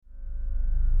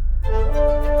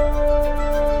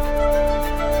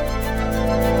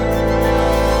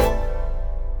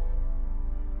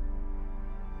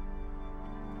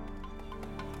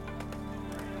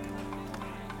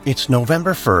It's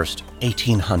November 1st,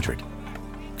 1800.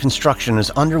 Construction is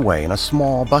underway in a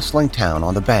small, bustling town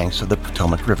on the banks of the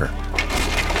Potomac River.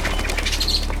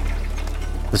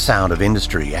 The sound of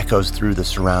industry echoes through the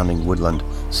surrounding woodland,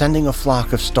 sending a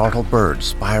flock of startled birds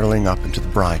spiraling up into the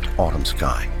bright autumn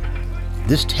sky.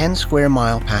 This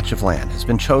 10-square-mile patch of land has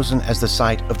been chosen as the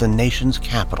site of the nation's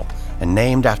capital and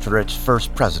named after its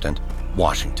first president,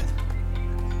 Washington.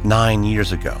 9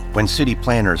 years ago, when city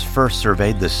planners first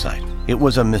surveyed this site, it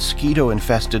was a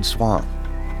mosquito-infested swamp.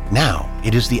 Now,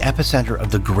 it is the epicenter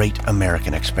of the great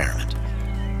American experiment.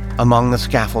 Among the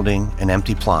scaffolding and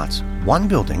empty plots, one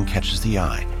building catches the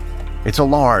eye. It's a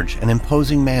large and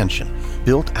imposing mansion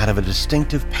built out of a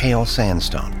distinctive pale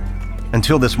sandstone.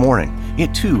 Until this morning,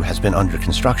 it too has been under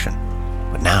construction,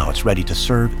 but now it's ready to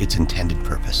serve its intended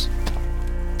purpose.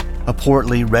 A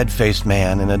portly, red-faced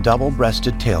man in a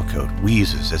double-breasted tailcoat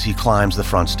wheezes as he climbs the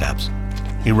front steps.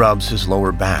 He rubs his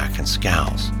lower back and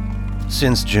scowls.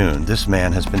 Since June, this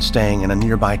man has been staying in a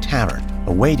nearby tavern,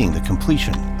 awaiting the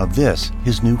completion of this,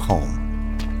 his new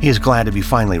home. He is glad to be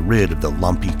finally rid of the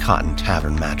lumpy cotton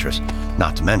tavern mattress,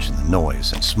 not to mention the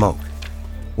noise and smoke.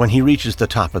 When he reaches the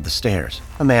top of the stairs,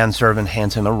 a manservant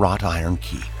hands him a wrought iron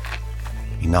key.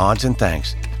 He nods in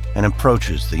thanks and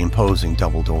approaches the imposing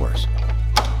double doors.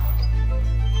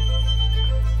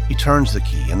 He turns the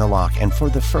key in the lock, and for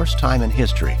the first time in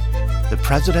history, the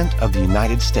President of the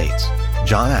United States,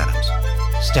 John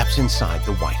Adams, steps inside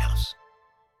the White House.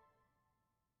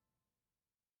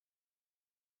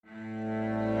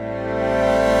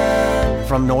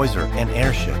 From Noiser and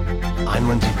Airship, I'm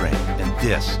Lindsey Graham, and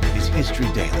this is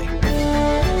History Daily.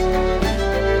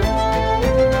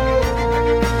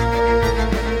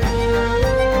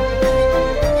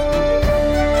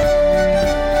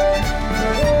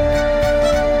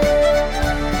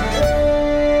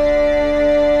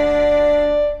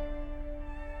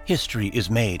 History is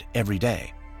made every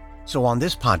day. So on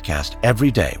this podcast,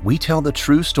 every day, we tell the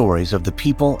true stories of the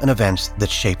people and events that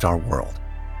shaped our world.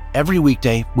 Every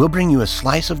weekday, we'll bring you a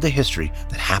slice of the history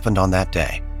that happened on that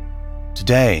day.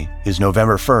 Today is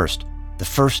November 1st, the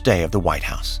first day of the White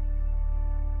House.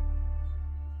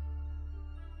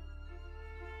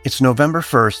 It's November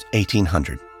 1st,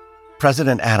 1800.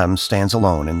 President Adams stands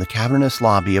alone in the cavernous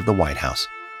lobby of the White House.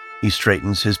 He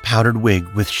straightens his powdered wig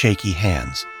with shaky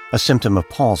hands, a symptom of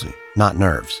palsy, not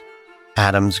nerves.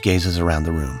 Adams gazes around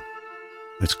the room.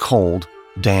 It's cold,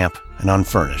 damp, and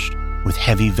unfurnished, with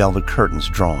heavy velvet curtains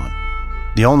drawn.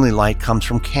 The only light comes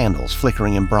from candles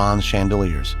flickering in bronze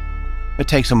chandeliers. It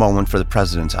takes a moment for the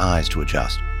president's eyes to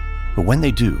adjust, but when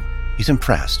they do, he's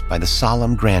impressed by the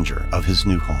solemn grandeur of his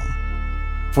new home.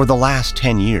 For the last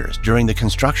 10 years, during the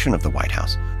construction of the White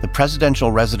House, the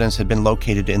presidential residence had been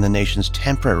located in the nation's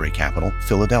temporary capital,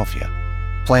 Philadelphia.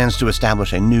 Plans to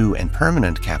establish a new and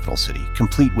permanent capital city,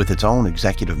 complete with its own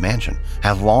executive mansion,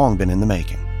 have long been in the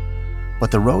making. But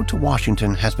the road to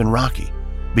Washington has been rocky,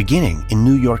 beginning in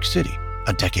New York City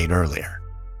a decade earlier.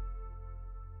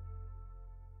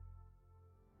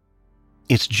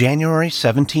 It's January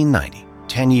 1790,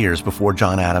 10 years before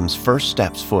John Adams first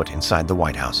steps foot inside the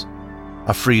White House.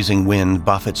 A freezing wind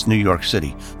buffets New York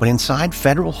City, but inside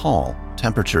Federal Hall,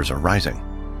 temperatures are rising.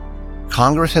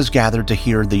 Congress has gathered to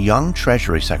hear the young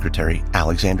Treasury Secretary,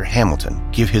 Alexander Hamilton,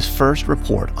 give his first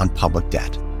report on public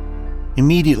debt.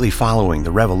 Immediately following the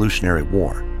Revolutionary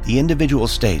War, the individual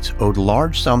states owed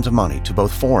large sums of money to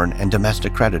both foreign and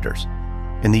domestic creditors.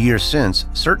 In the years since,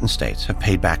 certain states have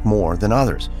paid back more than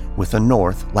others, with the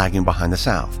North lagging behind the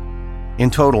South. In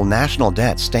total, national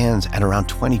debt stands at around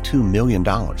 $22 million.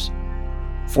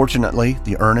 Fortunately,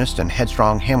 the earnest and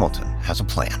headstrong Hamilton has a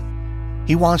plan.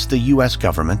 He wants the U.S.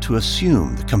 government to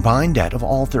assume the combined debt of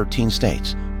all 13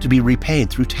 states to be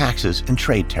repaid through taxes and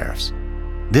trade tariffs.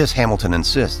 This, Hamilton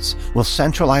insists, will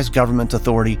centralize government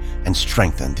authority and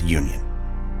strengthen the Union.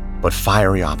 But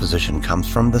fiery opposition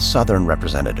comes from the Southern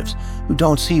representatives, who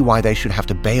don't see why they should have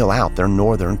to bail out their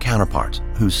Northern counterparts,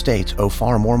 whose states owe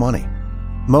far more money.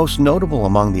 Most notable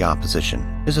among the opposition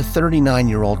is a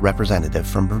 39-year-old representative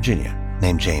from Virginia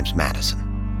named James Madison.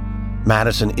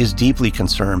 Madison is deeply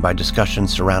concerned by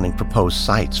discussions surrounding proposed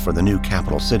sites for the new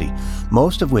capital city,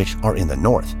 most of which are in the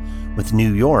North, with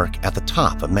New York at the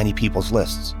top of many people's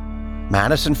lists.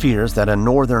 Madison fears that a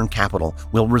northern capital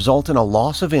will result in a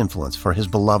loss of influence for his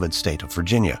beloved state of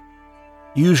Virginia.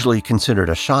 Usually considered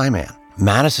a shy man,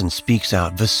 Madison speaks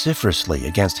out vociferously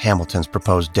against Hamilton's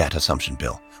proposed debt assumption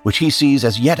bill, which he sees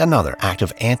as yet another act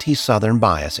of anti-Southern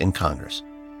bias in Congress.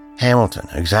 Hamilton,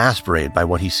 exasperated by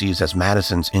what he sees as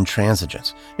Madison's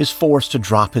intransigence, is forced to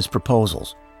drop his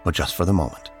proposals, but just for the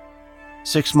moment.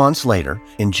 6 months later,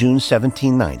 in June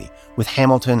 1790, with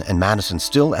Hamilton and Madison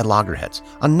still at loggerheads,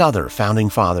 another founding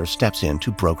father steps in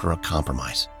to broker a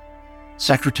compromise.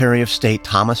 Secretary of State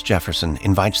Thomas Jefferson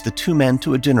invites the two men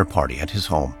to a dinner party at his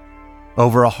home.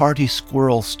 Over a hearty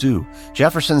squirrel stew,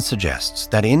 Jefferson suggests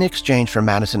that in exchange for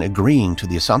Madison agreeing to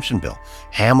the Assumption Bill,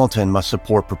 Hamilton must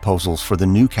support proposals for the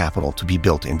new capital to be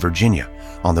built in Virginia,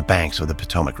 on the banks of the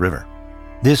Potomac River.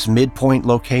 This midpoint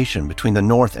location between the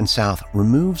North and South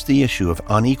removes the issue of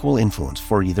unequal influence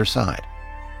for either side.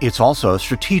 It's also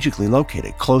strategically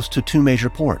located close to two major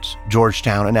ports,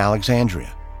 Georgetown and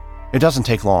Alexandria. It doesn't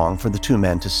take long for the two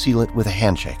men to seal it with a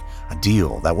handshake, a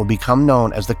deal that will become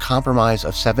known as the Compromise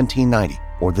of 1790,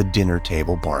 or the Dinner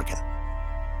Table Bargain.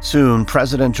 Soon,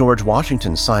 President George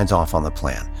Washington signs off on the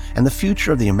plan, and the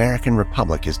future of the American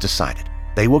Republic is decided.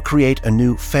 They will create a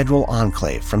new federal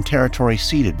enclave from territory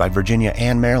ceded by Virginia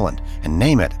and Maryland, and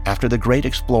name it after the great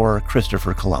explorer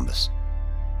Christopher Columbus.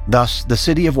 Thus, the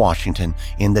city of Washington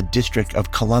in the District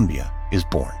of Columbia is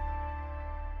born.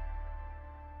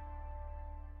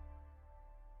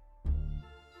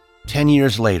 Ten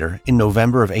years later, in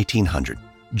November of 1800,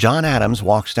 John Adams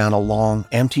walks down a long,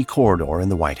 empty corridor in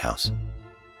the White House.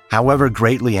 However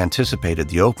greatly anticipated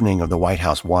the opening of the White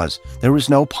House was, there was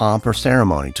no pomp or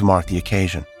ceremony to mark the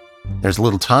occasion. There's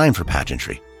little time for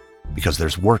pageantry, because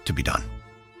there's work to be done.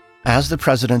 As the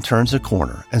president turns a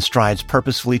corner and strides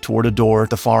purposefully toward a door at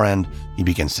the far end, he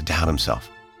begins to doubt himself.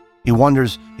 He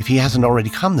wonders if he hasn't already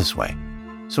come this way,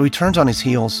 so he turns on his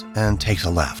heels and takes a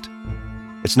left.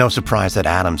 It's no surprise that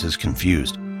Adams is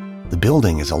confused. The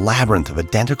building is a labyrinth of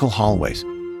identical hallways.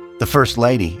 The First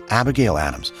Lady, Abigail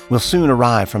Adams, will soon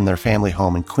arrive from their family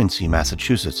home in Quincy,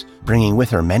 Massachusetts, bringing with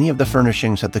her many of the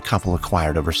furnishings that the couple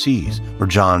acquired overseas, where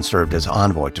John served as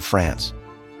envoy to France.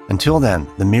 Until then,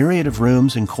 the myriad of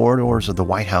rooms and corridors of the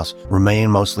White House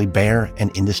remain mostly bare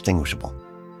and indistinguishable.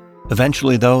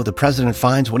 Eventually, though, the president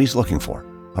finds what he's looking for,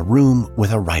 a room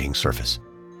with a writing surface.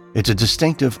 It's a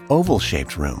distinctive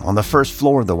oval-shaped room on the first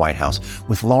floor of the White House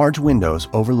with large windows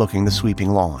overlooking the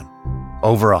sweeping lawn.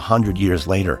 Over 100 years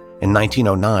later, in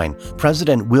 1909,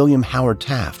 President William Howard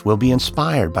Taft will be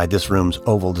inspired by this room's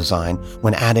oval design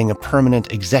when adding a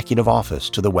permanent executive office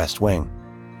to the West Wing.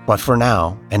 But for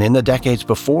now, and in the decades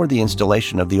before the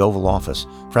installation of the Oval Office,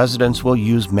 presidents will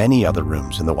use many other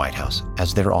rooms in the White House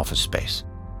as their office space.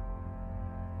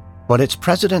 But it's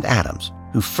President Adams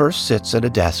who first sits at a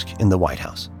desk in the White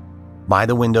House. By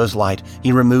the window's light,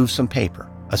 he removes some paper,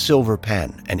 a silver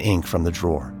pen, and ink from the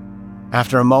drawer.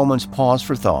 After a moment's pause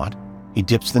for thought, he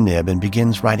dips the nib and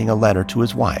begins writing a letter to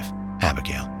his wife,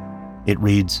 Abigail. It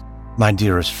reads, "My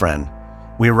dearest friend,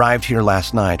 we arrived here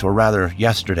last night, or rather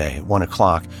yesterday at 1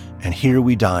 o'clock, and here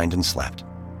we dined and slept.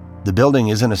 The building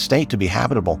is in a state to be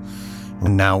habitable,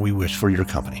 and now we wish for your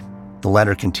company." The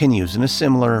letter continues in a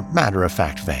similar,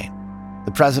 matter-of-fact vein.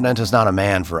 The president is not a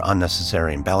man for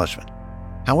unnecessary embellishment.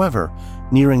 However,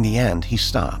 nearing the end, he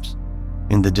stops.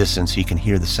 In the distance, he can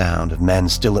hear the sound of men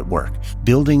still at work,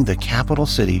 building the capital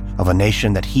city of a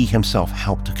nation that he himself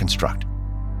helped to construct.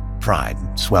 Pride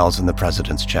swells in the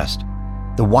president's chest.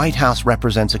 The White House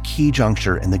represents a key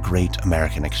juncture in the great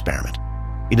American experiment.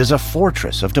 It is a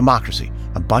fortress of democracy,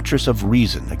 a buttress of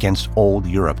reason against old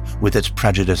Europe with its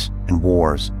prejudice and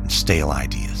wars and stale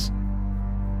ideas.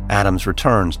 Adams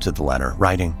returns to the letter,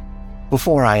 writing,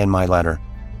 "Before I end my letter,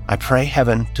 I pray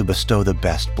heaven to bestow the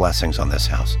best blessings on this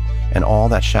house and all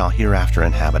that shall hereafter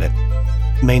inhabit it.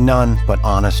 May none but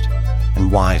honest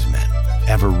and wise men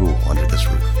ever rule under this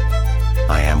roof.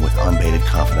 I am with unabated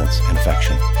confidence and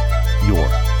affection, your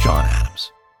John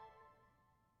Adams."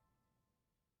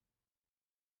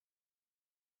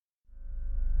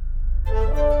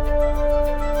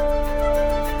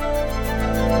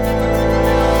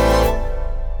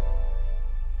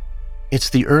 It's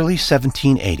the early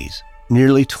 1780s.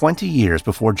 Nearly 20 years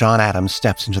before John Adams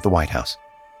steps into the White House.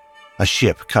 A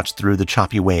ship cuts through the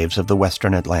choppy waves of the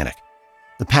Western Atlantic.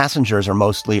 The passengers are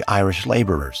mostly Irish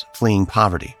laborers fleeing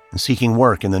poverty and seeking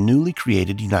work in the newly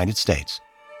created United States.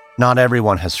 Not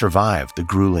everyone has survived the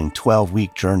grueling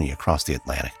 12-week journey across the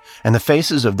Atlantic, and the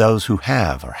faces of those who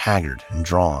have are haggard and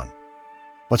drawn.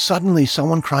 But suddenly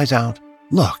someone cries out,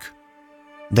 "Look!"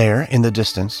 There, in the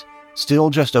distance, still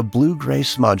just a blue-gray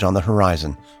smudge on the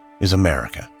horizon, is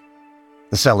America.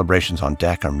 The celebrations on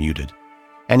deck are muted.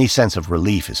 Any sense of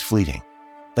relief is fleeting.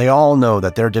 They all know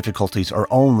that their difficulties are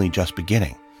only just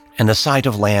beginning, and the sight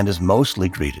of land is mostly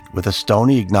greeted with a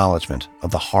stony acknowledgement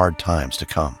of the hard times to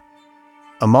come.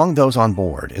 Among those on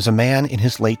board is a man in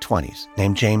his late 20s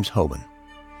named James Hoban.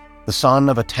 The son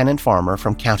of a tenant farmer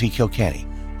from County Kilkenny,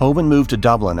 Hoban moved to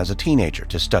Dublin as a teenager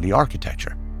to study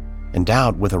architecture.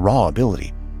 Endowed with a raw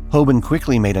ability, Hoban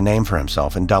quickly made a name for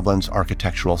himself in Dublin's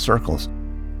architectural circles,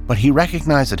 but he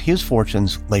recognized that his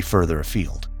fortunes lay further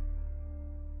afield.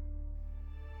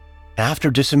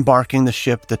 After disembarking the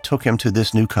ship that took him to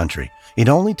this new country, it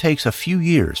only takes a few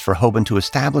years for Hoban to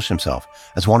establish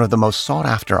himself as one of the most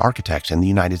sought-after architects in the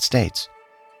United States.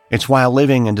 It's while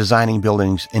living and designing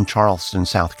buildings in Charleston,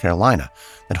 South Carolina,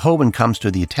 that Hoban comes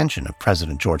to the attention of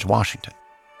President George Washington.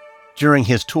 During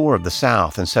his tour of the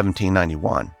South in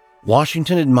 1791,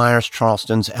 Washington admires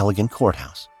Charleston's elegant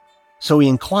courthouse, so he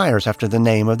inquires after the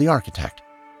name of the architect.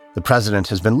 The president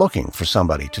has been looking for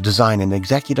somebody to design an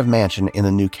executive mansion in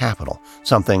the new capital,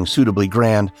 something suitably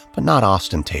grand but not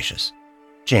ostentatious.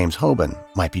 James Hoban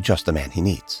might be just the man he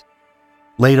needs.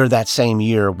 Later that same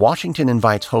year, Washington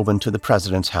invites Hoban to the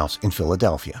president's house in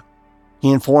Philadelphia.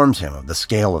 He informs him of the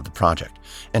scale of the project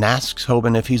and asks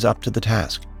Hoban if he's up to the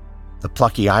task. The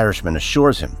plucky Irishman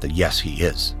assures him that yes, he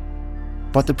is.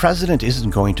 But the president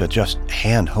isn't going to just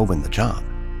hand Hoban the job.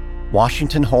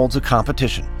 Washington holds a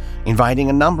competition, inviting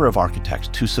a number of architects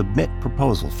to submit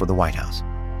proposals for the White House.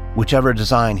 Whichever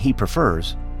design he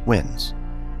prefers wins.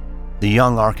 The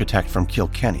young architect from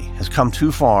Kilkenny has come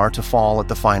too far to fall at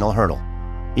the final hurdle.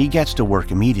 He gets to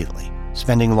work immediately,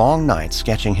 spending long nights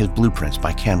sketching his blueprints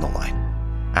by candlelight.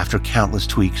 After countless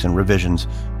tweaks and revisions,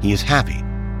 he is happy,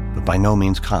 but by no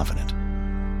means confident.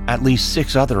 At least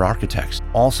 6 other architects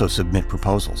also submit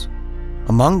proposals.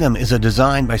 Among them is a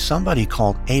design by somebody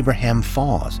called Abraham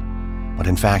Fawes, but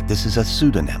in fact this is a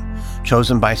pseudonym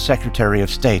chosen by Secretary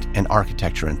of State and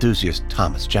architecture enthusiast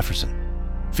Thomas Jefferson.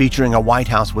 Featuring a White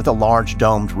House with a large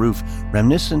domed roof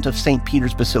reminiscent of St.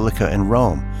 Peter's Basilica in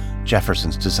Rome,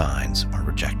 Jefferson's designs are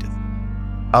rejected.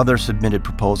 Other submitted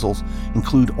proposals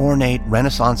include ornate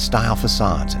Renaissance-style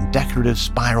facades and decorative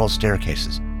spiral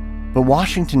staircases, but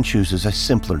Washington chooses a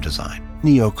simpler design,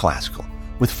 neoclassical,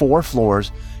 with 4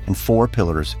 floors and 4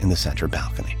 pillars in the center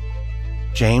balcony.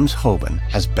 James Hoban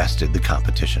has bested the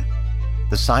competition.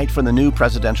 The site for the new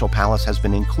presidential palace has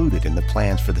been included in the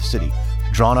plans for the city,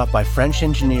 drawn up by French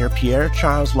engineer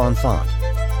Pierre-Charles L'Enfant.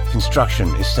 Construction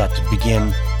is set to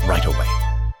begin right away.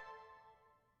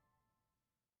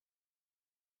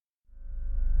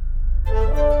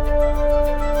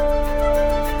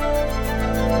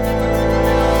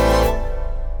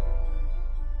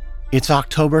 It's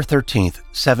October 13th,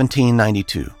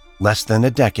 1792, less than a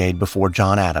decade before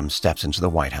John Adams steps into the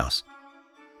White House.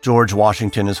 George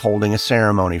Washington is holding a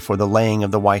ceremony for the laying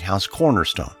of the White House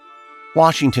cornerstone.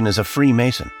 Washington is a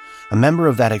Freemason, a member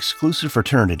of that exclusive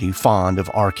fraternity fond of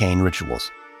arcane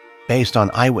rituals. Based on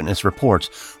eyewitness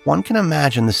reports, one can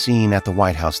imagine the scene at the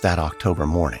White House that October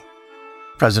morning.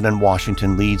 President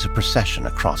Washington leads a procession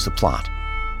across the plot.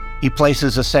 He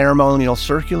places a ceremonial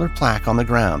circular plaque on the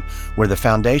ground where the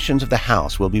foundations of the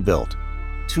house will be built.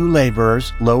 2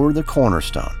 laborers lower the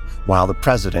cornerstone while the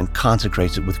president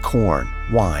consecrates it with corn,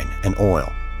 wine, and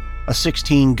oil. A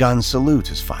 16-gun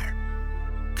salute is fired.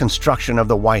 Construction of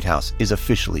the White House is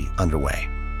officially underway.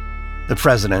 The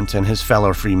president and his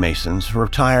fellow Freemasons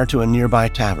retire to a nearby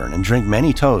tavern and drink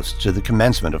many toasts to the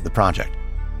commencement of the project.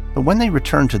 But when they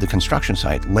return to the construction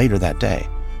site later that day,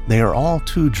 they are all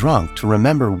too drunk to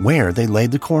remember where they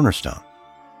laid the cornerstone.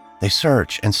 They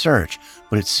search and search,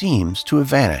 but it seems to have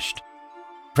vanished.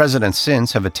 Presidents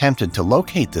since have attempted to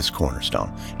locate this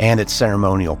cornerstone and its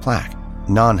ceremonial plaque.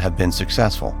 None have been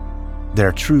successful.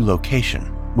 Their true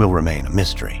location will remain a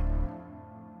mystery.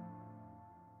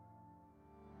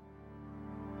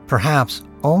 Perhaps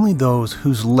only those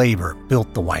whose labor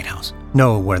built the White House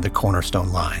know where the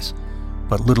cornerstone lies,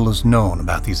 but little is known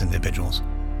about these individuals.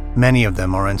 Many of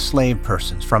them are enslaved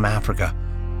persons from Africa,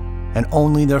 and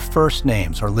only their first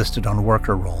names are listed on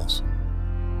worker rolls.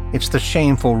 It's the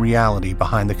shameful reality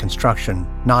behind the construction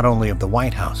not only of the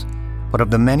White House, but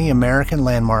of the many American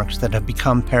landmarks that have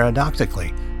become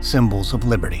paradoxically symbols of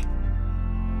liberty.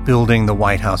 Building the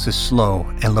White House is slow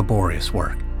and laborious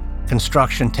work.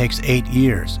 Construction takes 8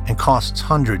 years and costs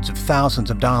hundreds of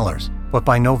thousands of dollars, but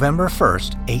by November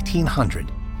 1st, 1800,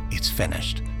 it's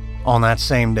finished. On that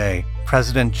same day,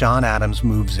 President John Adams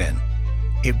moves in.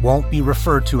 It won't be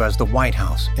referred to as the White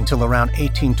House until around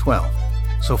 1812,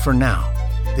 so for now,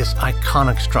 this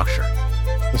iconic structure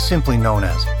is simply known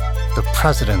as the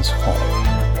President's Home.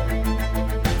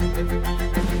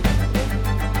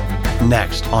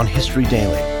 Next on History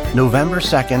Daily, November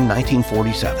 2nd,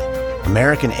 1947,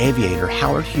 American aviator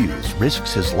Howard Hughes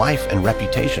risks his life and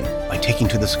reputation by taking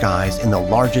to the skies in the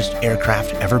largest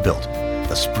aircraft ever built,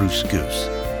 the Spruce Goose.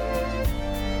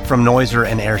 From Noiser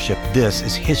and Airship, this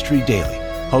is History Daily,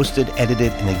 hosted,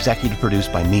 edited, and executive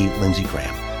produced by me, Lindsey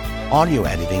Graham. Audio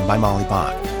editing by Molly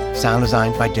Bach. Sound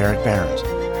designed by Derek Behrens.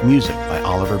 Music by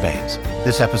Oliver Baines.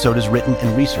 This episode is written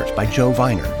and researched by Joe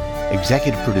Viner.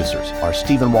 Executive producers are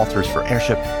Stephen Walters for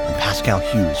Airship and Pascal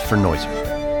Hughes for Noiser.